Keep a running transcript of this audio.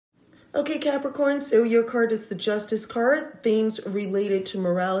Okay, Capricorn, so your card is the Justice card. Themes related to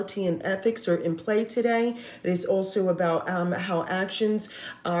morality and ethics are in play today. It is also about how actions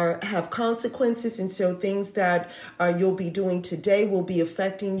have consequences, and so things that you'll be doing today will be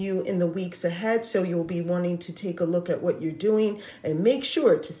affecting you in the weeks ahead. So you'll be wanting to take a look at what you're doing and make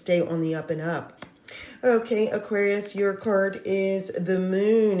sure to stay on the up and up. Okay, Aquarius, your card is the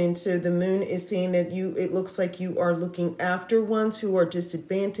moon. And so the moon is saying that it looks like you are looking after ones who are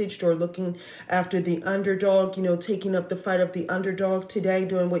disadvantaged or looking after the underdog, taking up the fight of the underdog today,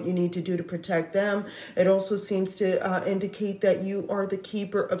 doing what you need to do to protect them. It also seems to indicate that you are the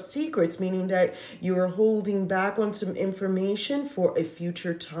keeper of secrets, meaning that you are holding back on some information for a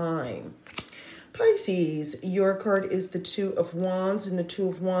future time. Pisces, your card is the Two of Wands, and the Two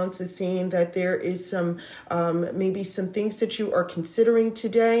of Wands is saying that there is some, maybe some things that you are considering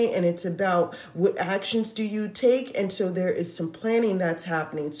today, and it's about what actions do you take, and so there is some planning that's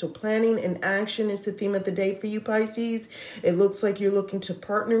happening. So planning and action is the theme of the day for you, Pisces. It looks like you're looking to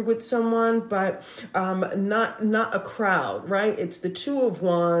partner with someone, but not a crowd, right? It's the Two of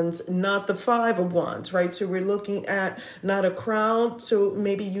Wands, not the Five of Wands, right? So we're looking at not a crowd, so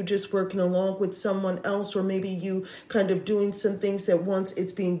maybe you just working along with someone else, or maybe you kind of doing some things that once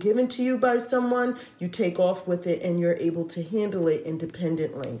it's being given to you by someone, you take off with it and you're able to handle it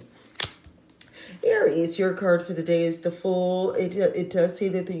independently. Aries, your card for the day is the Fool. It does say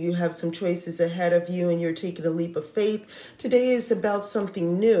that you have some choices ahead of you and you're taking a leap of faith. Today is about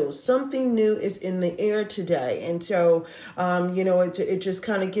something new. Something new is in the air today. And so, it just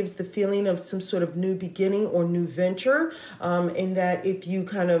kind of gives the feeling of some sort of new beginning or new venture. In that if you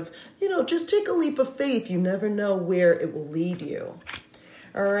kind of, just take a leap of faith, you never know where it will lead you.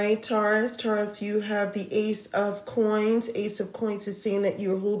 All right, Taurus. Taurus, you have the Ace of Coins. Ace of Coins is saying that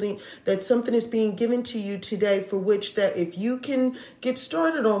you're holding, that something is being given to you today for which that if you can get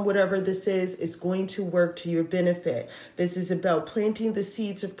started on whatever this is, it's going to work to your benefit. This is about planting the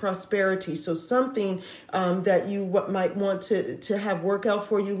seeds of prosperity. So something that you might want to have work out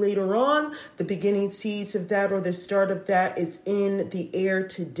for you later on, the beginning seeds of that or the start of that is in the air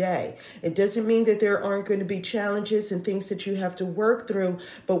today. It doesn't mean that there aren't going to be challenges and things that you have to work through,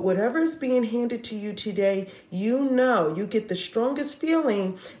 but whatever is being handed to you today, you get the strongest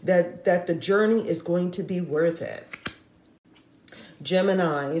feeling that the journey is going to be worth it.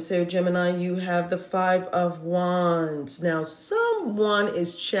 Gemini. So Gemini, you have the Five of Wands. Now, someone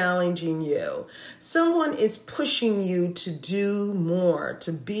is challenging you. Someone is pushing you to do more,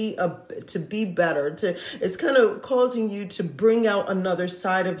 to be better. It's kind of causing you to bring out another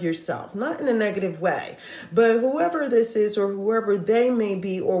side of yourself, not in a negative way, but whoever this is or whoever they may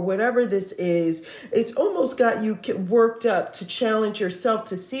be or whatever this is, it's almost got you worked up to challenge yourself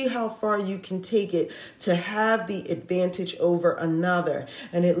to see how far you can take it, to have the advantage over another.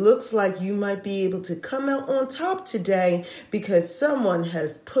 And it looks like you might be able to come out on top today because someone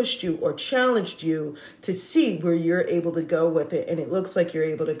has pushed you or challenged you to see where you're able to go with it. And it looks like you're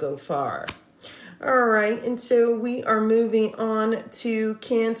able to go far. All right, and so we are moving on to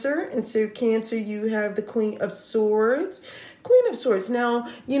Cancer. And so Cancer, you have the Queen of Swords. Queen of Swords. Now,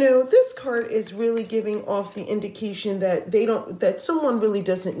 this card is really giving off the indication that that someone really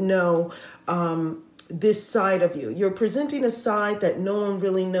doesn't know this side of you. You're presenting a side that no one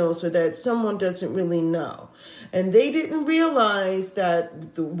really knows or that someone doesn't really know. And they didn't realize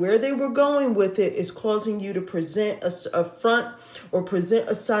that where they were going with it is causing you to present a front or present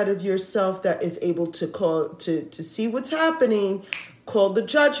a side of yourself that is able to see what's happening, call the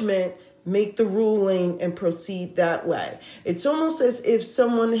judgment, make the ruling, and proceed that way. It's almost as if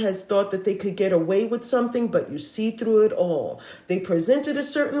someone has thought that they could get away with something, but you see through it all. They presented a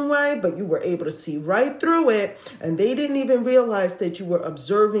certain way, but you were able to see right through it, and they didn't even realize that you were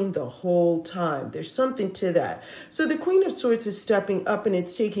observing the whole time. There's something to that. So the Queen of Swords is stepping up, and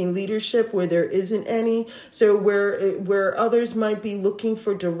it's taking leadership where there isn't any. So where others might be looking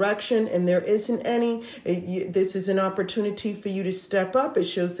for direction and there isn't any, this is an opportunity for you to step up. It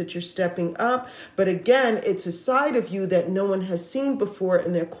shows that you're stepping up. But again, it's a side of you that no one has seen before,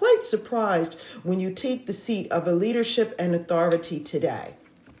 and they're quite surprised when you take the seat of a leadership and authority today.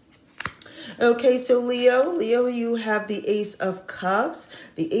 Okay, so Leo, you have the Ace of Cups.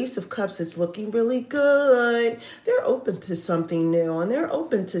 The Ace of Cups is looking really good. They're open to something new, and they're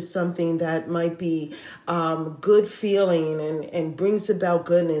open to something that might be good feeling and brings about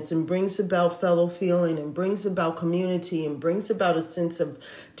goodness and brings about fellow feeling and brings about community and brings about a sense of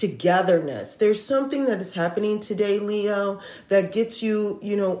togetherness. There's something that is happening today, Leo, that gets you,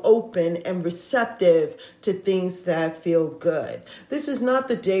 open and receptive to things that feel good. This is not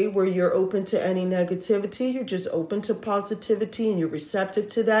the day where you're open open to any negativity. You're just open to positivity and you're receptive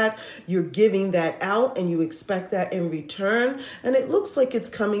to that. You're giving that out and you expect that in return. And it looks like it's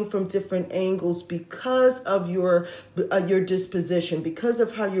coming from different angles because of your disposition, because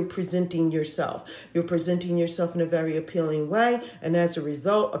of how you're presenting yourself. You're presenting yourself in a very appealing way. And as a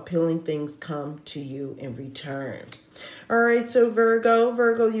result, appealing things come to you in return. All right, so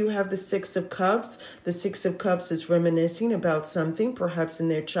Virgo, you have the Six of Cups. The Six of Cups is reminiscing about something, perhaps in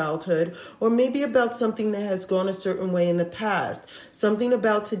their childhood, or maybe about something that has gone a certain way in the past. Something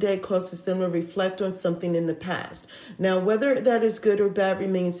about today causes them to reflect on something in the past. Now, whether that is good or bad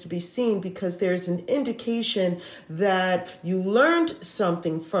remains to be seen, because there's an indication that you learned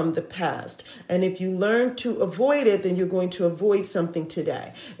something from the past. And if you learn to avoid it, then you're going to avoid something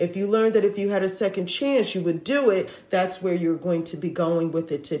today. If you learned that if you had a second chance, you would do it, that's where you're going to be going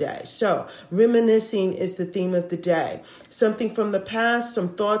with it today. So reminiscing is the theme of the day. Something from the past,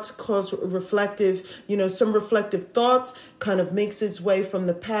 some thoughts cause reflective, some reflective thoughts kind of makes its way from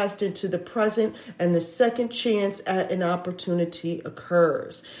the past into the present, and the second chance at an opportunity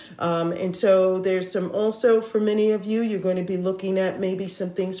occurs. And so there's some also for many of you, you're going to be looking at maybe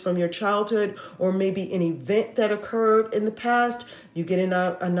some things from your childhood or maybe an event that occurred in the past. You get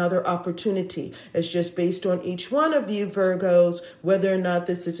another opportunity. It's just based on each one of you, Virgos, whether or not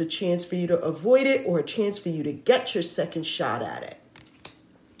this is a chance for you to avoid it or a chance for you to get your second shot at it.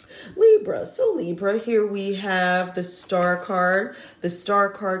 Libra. So Libra, here we have the Star card. The Star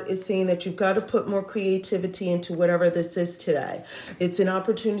card is saying that you've got to put more creativity into whatever this is today. It's an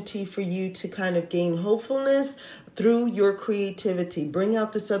opportunity for you to kind of gain hopefulness through your creativity. Bring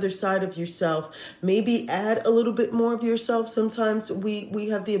out this other side of yourself. Maybe add a little bit more of yourself. Sometimes we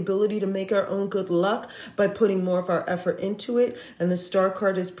have the ability to make our own good luck by putting more of our effort into it. And the Star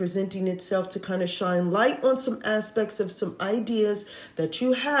card is presenting itself to kind of shine light on some aspects of some ideas that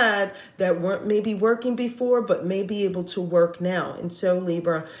you had that weren't maybe working before, but may be able to work now. And so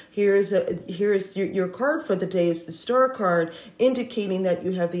Libra, here is your card for the day is the Star card, indicating that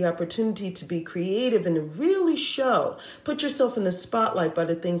you have the opportunity to be creative and to really put yourself in the spotlight by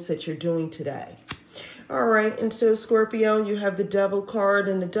the things that you're doing today. All right. And so Scorpio, you have the Devil card,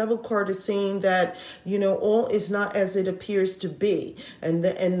 and the Devil card is saying that, all is not as it appears to be,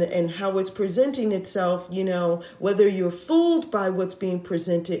 and how it's presenting itself, whether you're fooled by what's being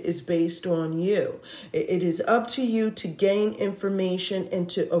presented is based on you. It is up to you to gain information and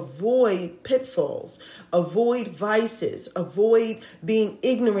to avoid pitfalls, avoid vices, avoid being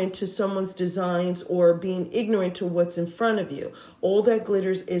ignorant to someone's designs or being ignorant to what's in front of you. All that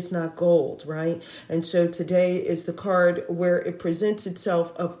glitters is not gold, right? And so today is the card where it presents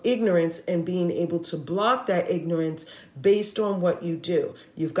itself of ignorance and being able to block that ignorance based on what you do.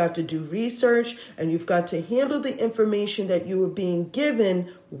 You've got to do research and you've got to handle the information that you are being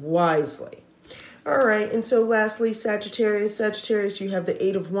given wisely. All right, and so lastly, Sagittarius, you have the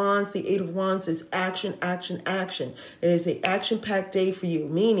Eight of Wands. The Eight of Wands is action, action, action. It is an action-packed day for you,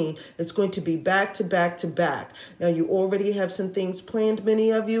 meaning it's going to be back to back to back. Now, you already have some things planned, many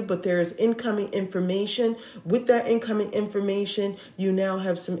of you, but there is incoming information. With that incoming information, you now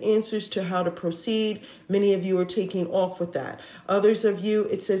have some answers to how to proceed. Many of you are taking off with that. Others of you,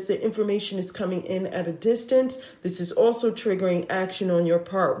 it says the information is coming in at a distance. This is also triggering action on your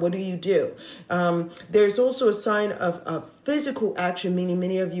part. What do? There's also a sign of physical action, meaning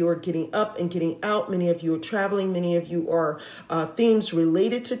many of you are getting up and getting out. Many of you are traveling. Many of you are themes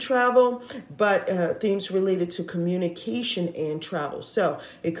related to travel, but themes related to communication and travel. So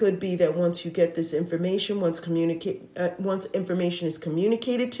it could be that once you get this information, once information is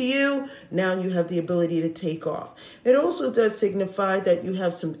communicated to you, now you have the ability to take off. It also does signify that you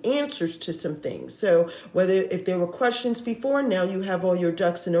have some answers to some things. So if there were questions before, now you have all your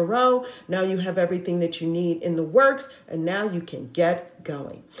ducks in a row. Now you have everything that you need in the works, and now you can get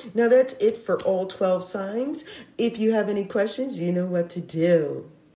going. Now that's it for all 12 signs. If you have any questions, you know what to do.